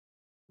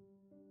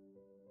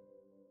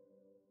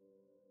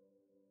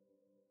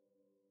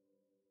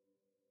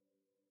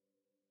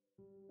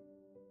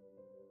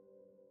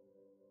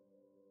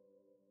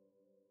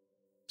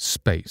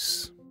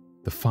Space,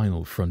 the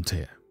final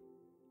frontier.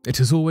 It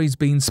has always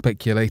been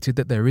speculated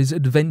that there is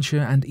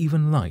adventure and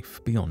even life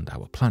beyond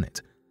our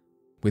planet.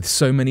 With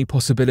so many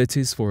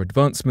possibilities for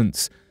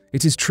advancements,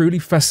 it is truly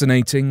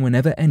fascinating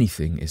whenever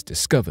anything is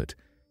discovered.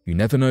 You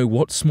never know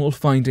what small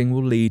finding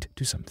will lead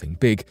to something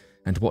big,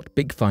 and what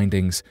big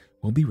findings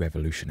will be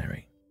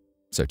revolutionary.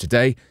 So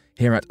today,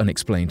 here at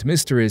Unexplained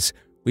Mysteries,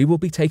 we will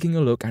be taking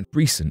a look at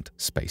recent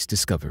space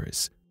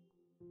discoveries.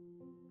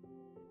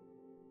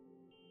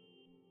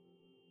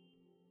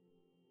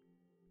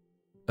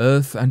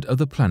 Earth and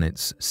other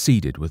planets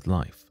seeded with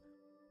life.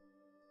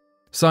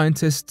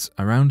 Scientists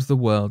around the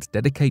world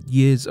dedicate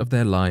years of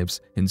their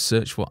lives in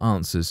search for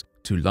answers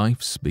to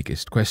life's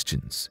biggest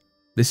questions.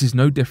 This is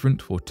no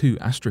different for two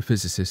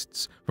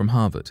astrophysicists from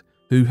Harvard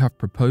who have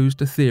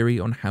proposed a theory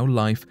on how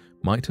life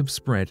might have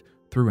spread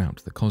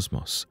throughout the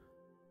cosmos.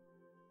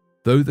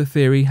 Though the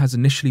theory has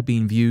initially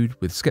been viewed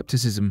with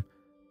skepticism,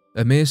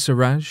 Amir,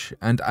 Siraj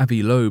and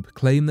Loeb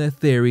claim their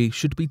theory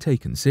should be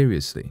taken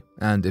seriously,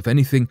 and if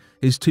anything,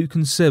 is too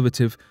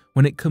conservative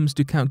when it comes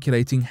to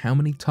calculating how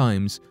many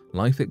times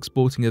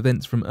life-exporting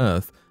events from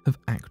Earth have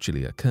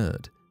actually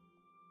occurred.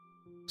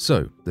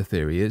 So, the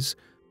theory is,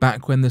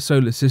 back when the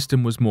solar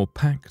system was more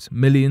packed,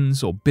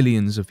 millions or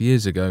billions of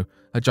years ago,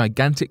 a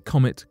gigantic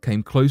comet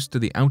came close to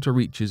the outer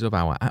reaches of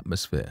our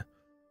atmosphere.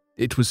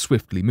 It was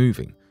swiftly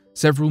moving,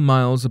 several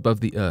miles above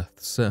the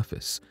Earth's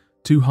surface,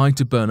 too high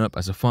to burn up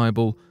as a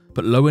fireball,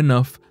 but low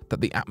enough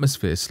that the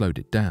atmosphere slowed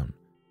it down.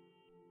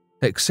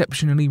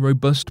 Exceptionally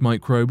robust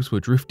microbes were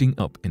drifting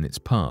up in its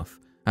path,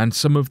 and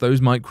some of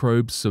those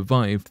microbes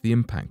survived the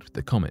impact with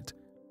the comet.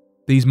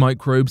 These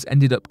microbes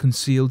ended up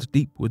concealed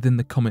deep within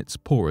the comet's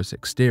porous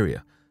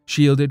exterior,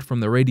 shielded from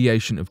the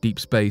radiation of deep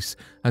space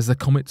as the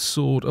comet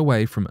soared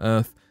away from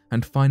Earth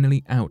and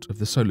finally out of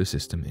the solar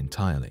system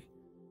entirely.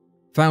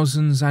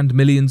 Thousands and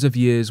millions of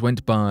years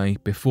went by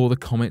before the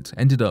comet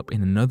ended up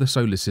in another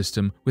solar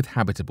system with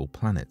habitable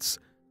planets.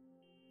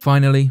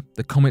 Finally,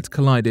 the comet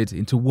collided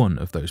into one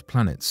of those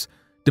planets,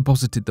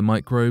 deposited the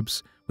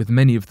microbes, with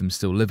many of them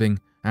still living,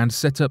 and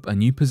set up a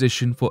new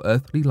position for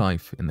earthly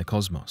life in the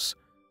cosmos.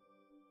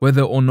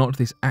 Whether or not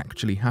this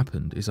actually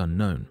happened is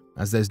unknown,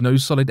 as there's no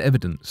solid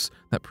evidence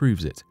that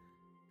proves it.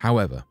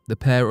 However, the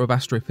pair of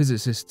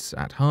astrophysicists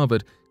at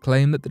Harvard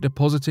claim that the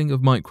depositing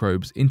of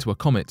microbes into a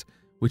comet,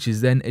 which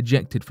is then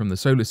ejected from the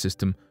solar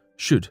system,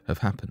 should have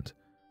happened,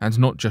 and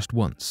not just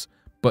once,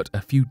 but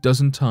a few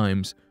dozen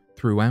times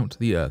throughout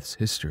the Earth's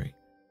history.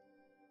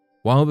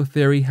 While the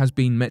theory has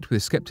been met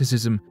with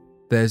skepticism,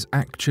 there's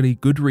actually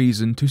good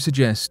reason to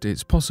suggest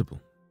it's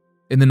possible.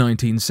 In the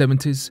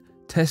 1970s,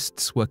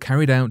 tests were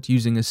carried out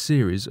using a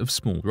series of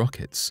small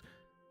rockets,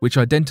 which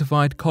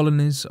identified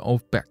colonies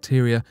of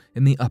bacteria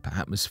in the upper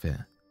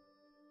atmosphere.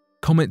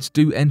 Comets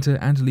do enter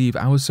and leave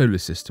our solar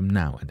system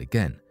now and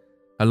again.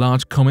 A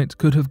large comet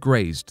could have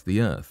grazed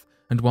the Earth,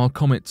 and while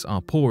comets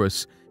are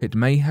porous, it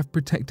may have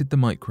protected the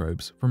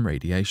microbes from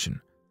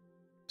radiation.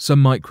 Some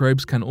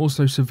microbes can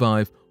also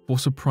survive for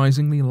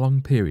surprisingly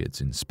long periods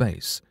in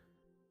space.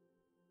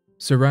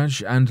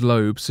 Siraj and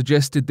Loeb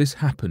suggested this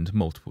happened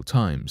multiple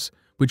times,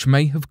 which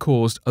may have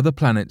caused other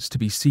planets to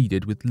be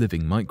seeded with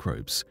living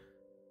microbes.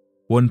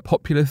 One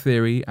popular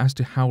theory as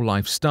to how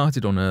life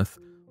started on Earth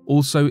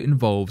also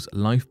involves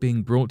life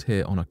being brought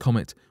here on a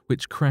comet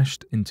which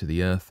crashed into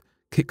the Earth,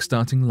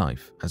 kickstarting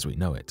life as we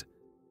know it.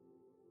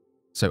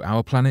 So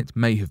our planet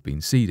may have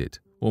been seeded,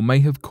 or may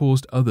have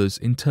caused others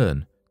in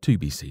turn to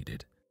be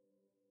seeded.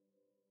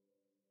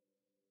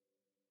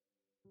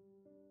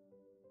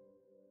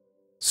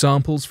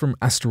 Samples from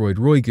asteroid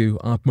Ryugu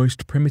are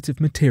most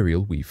primitive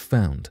material we've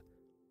found.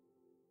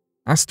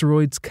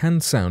 Asteroids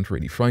can sound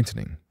really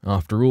frightening.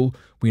 After all,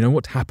 we know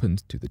what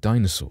happened to the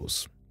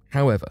dinosaurs.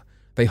 However,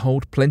 they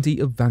hold plenty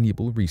of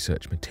valuable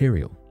research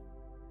material.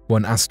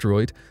 One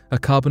asteroid, a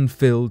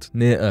carbon-filled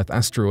near-Earth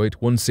asteroid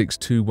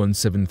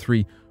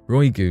 162173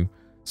 Ryugu,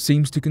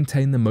 seems to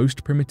contain the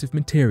most primitive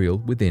material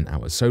within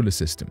our solar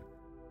system.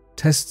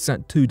 Tests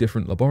at two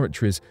different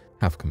laboratories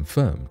have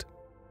confirmed.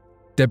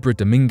 Deborah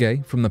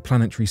Domingue from the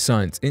Planetary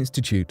Science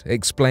Institute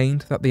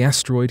explained that the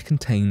asteroid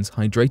contains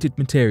hydrated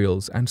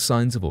materials and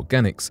signs of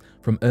organics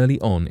from early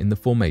on in the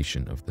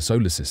formation of the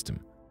solar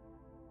system.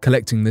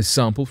 Collecting this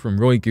sample from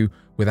Ryugu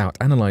without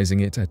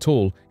analyzing it at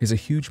all is a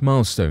huge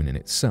milestone in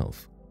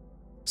itself.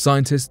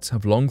 Scientists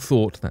have long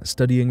thought that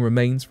studying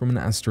remains from an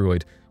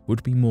asteroid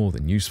would be more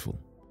than useful.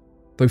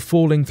 Though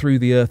falling through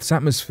the Earth's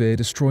atmosphere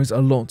destroys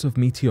a lot of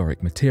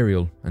meteoric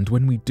material, and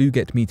when we do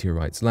get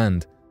meteorites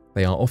land,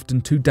 they are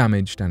often too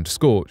damaged and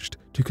scorched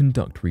to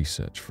conduct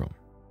research from.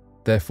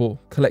 Therefore,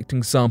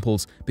 collecting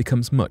samples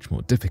becomes much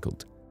more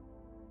difficult.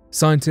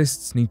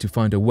 Scientists need to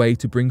find a way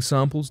to bring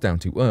samples down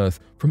to Earth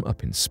from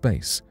up in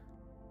space.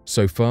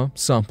 So far,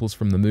 samples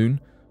from the Moon,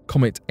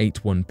 Comet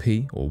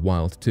 81P or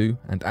Wild 2,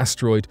 and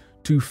Asteroid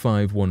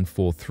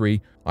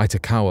 25143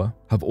 Itokawa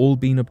have all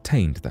been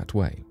obtained that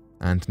way,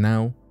 and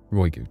now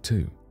Ryugu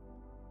 2.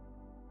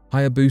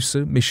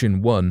 Hayabusa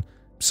Mission 1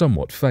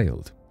 somewhat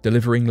failed,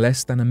 delivering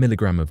less than a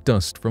milligram of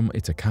dust from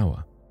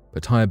Itokawa.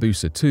 but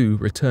Hayabusa 2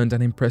 returned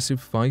an impressive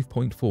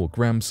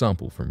 5.4-gram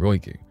sample from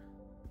Ryugu.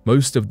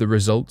 Most of the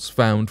results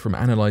found from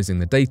analyzing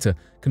the data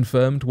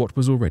confirmed what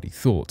was already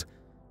thought,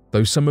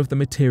 though some of the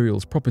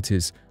material's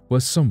properties were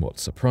somewhat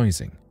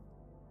surprising.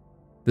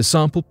 The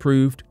sample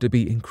proved to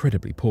be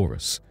incredibly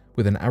porous,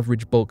 with an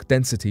average bulk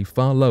density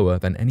far lower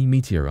than any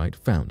meteorite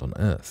found on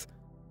Earth.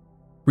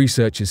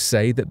 Researchers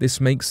say that this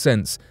makes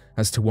sense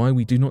as to why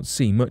we do not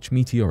see much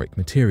meteoric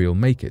material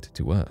make it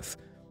to Earth,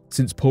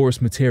 since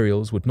porous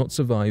materials would not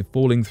survive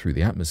falling through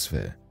the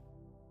atmosphere.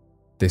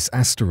 This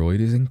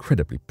asteroid is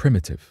incredibly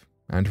primitive,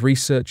 and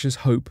researchers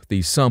hope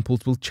these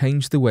samples will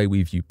change the way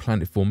we view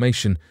planet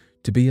formation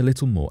to be a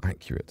little more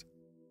accurate.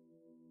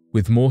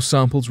 With more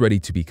samples ready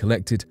to be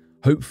collected,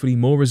 hopefully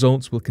more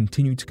results will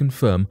continue to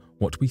confirm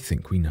what we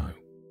think we know.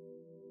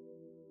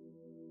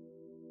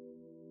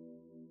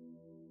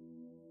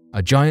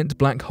 A giant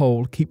black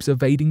hole keeps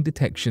evading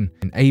detection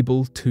in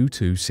Able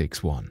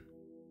 2261.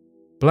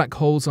 Black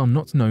holes are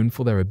not known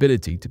for their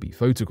ability to be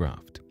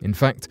photographed. In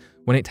fact,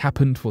 when it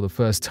happened for the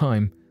first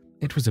time,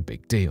 it was a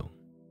big deal.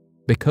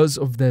 Because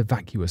of their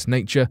vacuous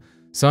nature,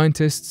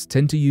 scientists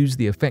tend to use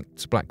the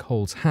effects black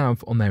holes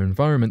have on their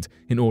environment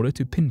in order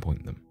to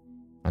pinpoint them.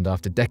 And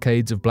after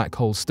decades of black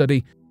hole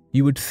study,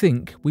 you would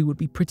think we would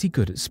be pretty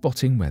good at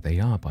spotting where they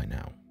are by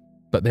now.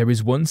 But there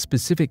is one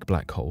specific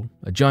black hole,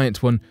 a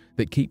giant one,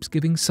 that keeps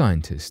giving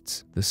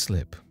scientists the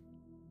slip.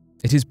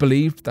 It is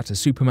believed that a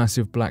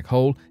supermassive black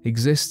hole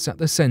exists at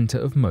the center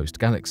of most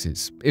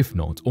galaxies, if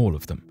not all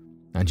of them.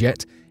 And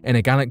yet, in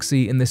a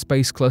galaxy in the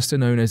space cluster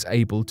known as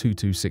Able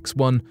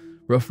 2261,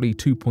 roughly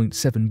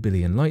 2.7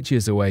 billion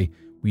light-years away,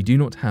 we do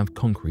not have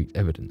concrete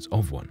evidence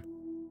of one.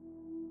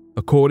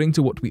 According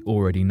to what we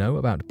already know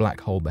about black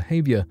hole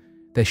behavior,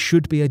 there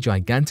should be a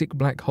gigantic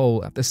black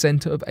hole at the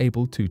center of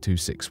Able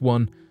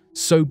 2261,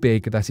 so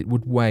big that it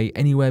would weigh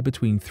anywhere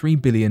between 3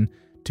 billion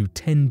to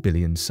 10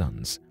 billion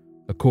suns,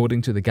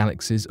 according to the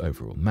galaxy's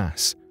overall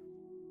mass.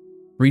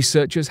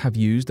 Researchers have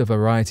used a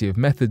variety of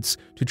methods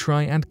to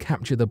try and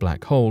capture the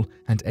black hole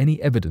and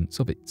any evidence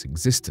of its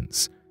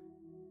existence.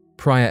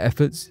 Prior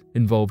efforts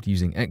involved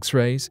using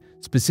X-rays,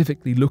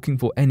 specifically looking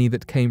for any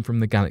that came from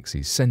the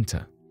galaxy's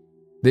center.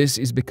 This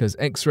is because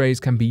X-rays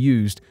can be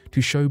used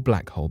to show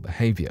black hole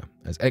behavior,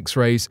 as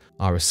X-rays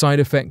are a side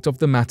effect of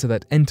the matter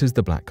that enters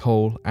the black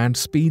hole and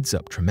speeds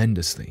up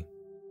tremendously.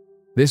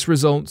 This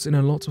results in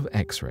a lot of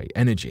X-ray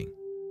energy.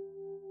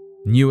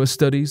 Newer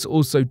studies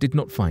also did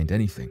not find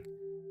anything.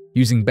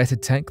 Using better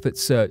tech that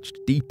searched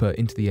deeper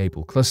into the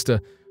Able cluster,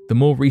 the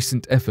more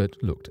recent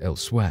effort looked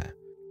elsewhere,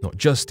 not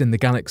just in the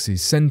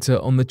galaxy's center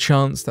on the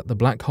chance that the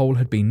black hole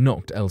had been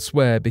knocked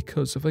elsewhere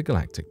because of a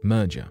galactic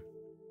merger.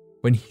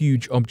 When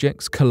huge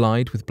objects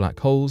collide with black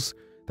holes,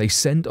 they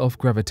send off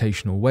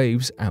gravitational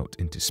waves out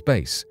into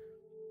space.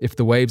 If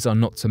the waves are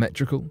not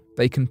symmetrical,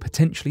 they can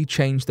potentially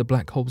change the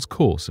black hole's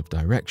course of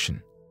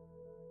direction.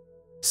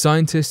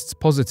 Scientists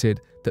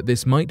posited that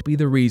this might be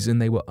the reason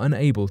they were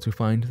unable to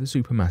find the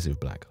supermassive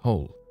black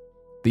hole.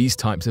 These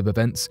types of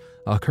events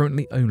are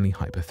currently only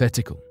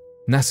hypothetical.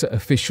 NASA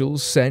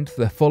officials said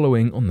the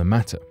following on the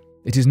matter.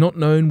 It is not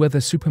known whether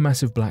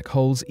supermassive black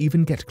holes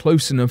even get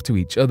close enough to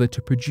each other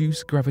to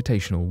produce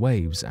gravitational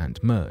waves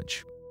and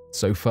merge.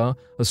 So far,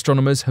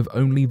 astronomers have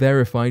only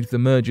verified the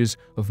mergers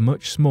of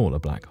much smaller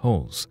black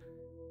holes.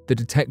 The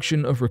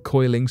detection of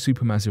recoiling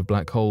supermassive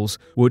black holes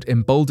would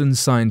embolden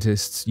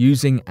scientists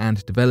using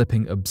and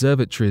developing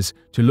observatories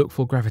to look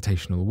for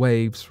gravitational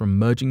waves from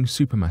merging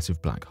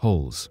supermassive black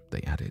holes,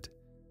 they added.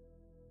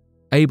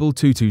 Able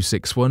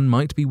 2261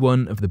 might be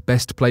one of the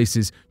best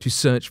places to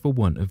search for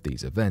one of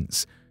these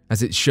events,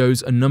 as it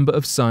shows a number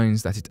of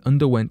signs that it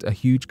underwent a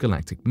huge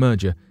galactic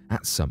merger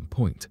at some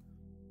point.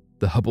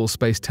 The Hubble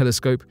Space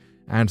Telescope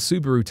and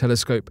Subaru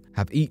Telescope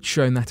have each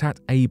shown that at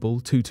Able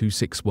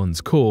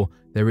 2261's core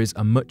there is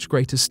a much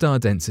greater star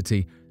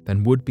density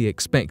than would be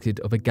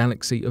expected of a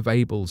galaxy of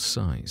Able's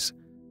size.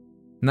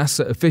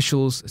 NASA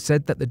officials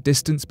said that the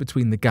distance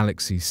between the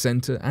galaxy's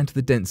center and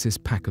the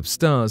densest pack of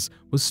stars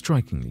was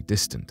strikingly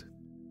distant.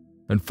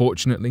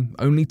 Unfortunately,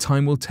 only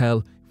time will tell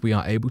if we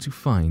are able to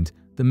find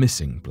the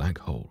missing black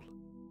hole.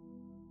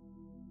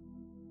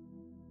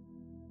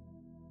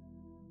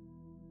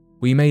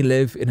 We may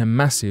live in a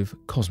massive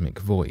cosmic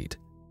void.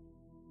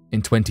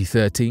 In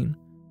 2013,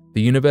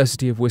 the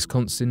University of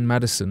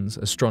Wisconsin-Madison's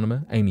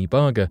astronomer Amy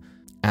Barger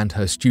and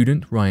her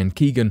student Ryan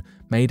Keegan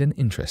made an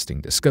interesting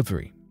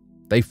discovery.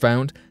 They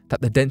found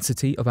that the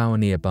density of our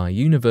nearby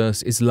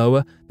universe is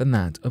lower than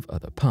that of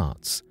other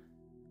parts.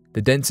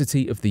 The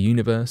density of the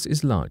universe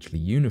is largely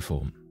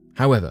uniform.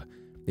 However,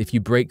 if you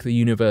break the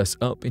universe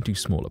up into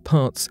smaller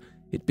parts,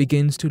 it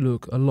begins to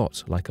look a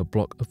lot like a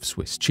block of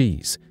Swiss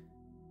cheese.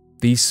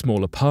 These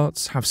smaller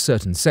parts have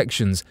certain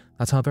sections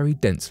that are very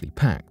densely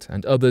packed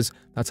and others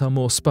that are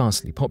more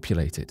sparsely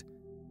populated.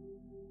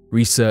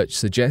 Research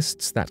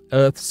suggests that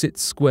Earth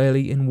sits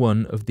squarely in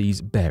one of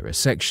these barer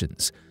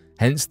sections,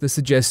 hence the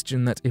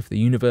suggestion that if the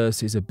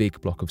universe is a big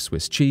block of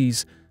Swiss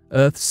cheese,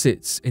 Earth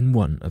sits in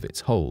one of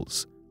its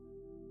holes.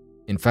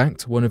 In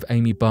fact, one of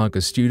Amy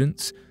Barger's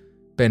students,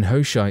 Ben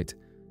Hoscheit,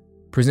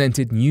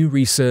 presented new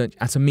research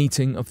at a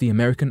meeting of the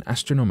American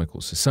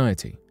Astronomical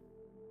Society.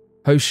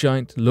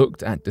 Hochschild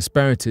looked at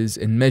disparities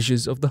in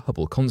measures of the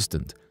Hubble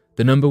constant,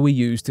 the number we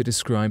use to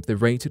describe the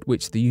rate at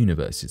which the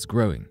universe is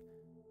growing.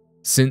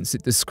 Since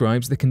it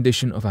describes the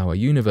condition of our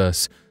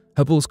universe,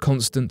 Hubble's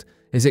constant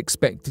is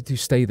expected to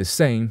stay the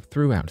same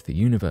throughout the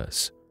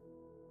universe.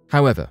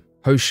 However,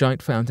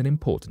 Hochschild found an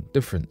important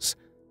difference.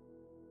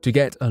 To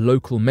get a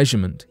local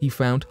measurement, he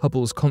found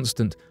Hubble's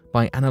constant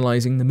by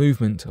analyzing the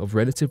movement of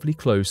relatively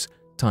close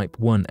Type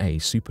 1a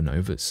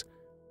supernovas.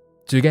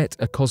 To get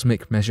a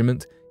cosmic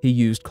measurement, he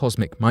used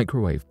cosmic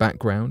microwave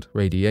background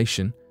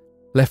radiation,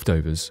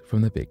 leftovers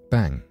from the Big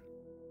Bang.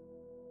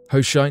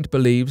 Hochschild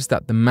believes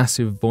that the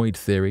massive void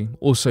theory,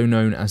 also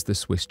known as the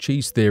Swiss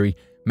cheese theory,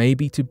 may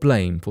be to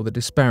blame for the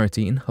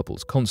disparity in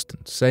Hubble's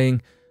constant,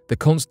 saying the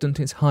constant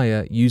is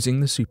higher using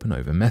the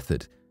supernova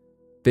method.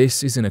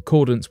 This is in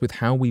accordance with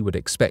how we would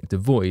expect a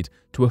void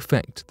to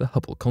affect the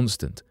Hubble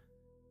constant.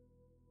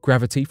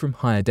 Gravity from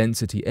higher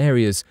density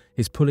areas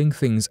is pulling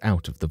things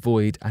out of the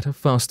void at a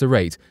faster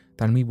rate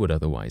than we would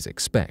otherwise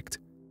expect.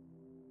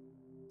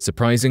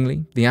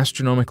 Surprisingly, the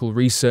astronomical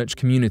research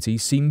community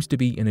seems to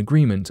be in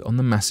agreement on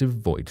the massive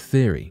void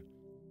theory.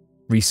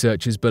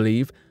 Researchers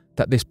believe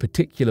that this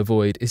particular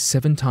void is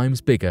 7 times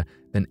bigger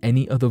than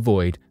any other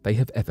void they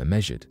have ever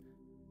measured,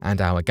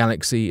 and our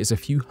galaxy is a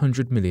few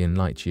hundred million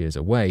light-years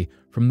away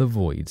from the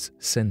void's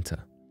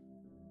center.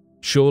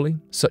 Surely,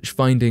 such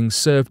findings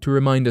serve to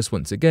remind us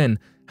once again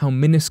how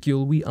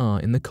minuscule we are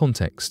in the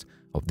context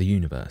of the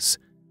universe.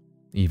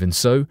 Even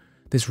so,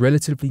 this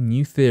relatively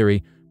new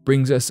theory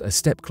brings us a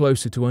step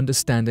closer to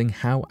understanding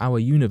how our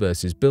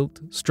universe is built,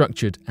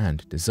 structured,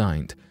 and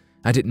designed,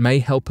 and it may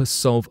help us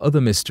solve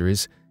other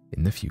mysteries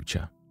in the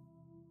future.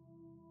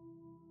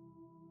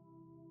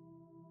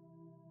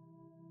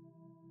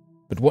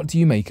 But what do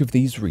you make of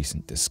these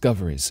recent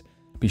discoveries?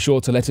 Be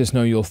sure to let us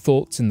know your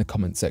thoughts in the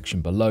comment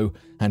section below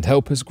and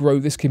help us grow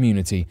this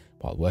community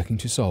while working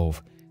to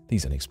solve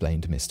these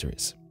unexplained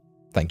mysteries.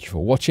 Thank you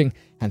for watching,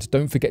 and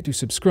don't forget to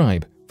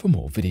subscribe for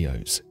more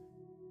videos.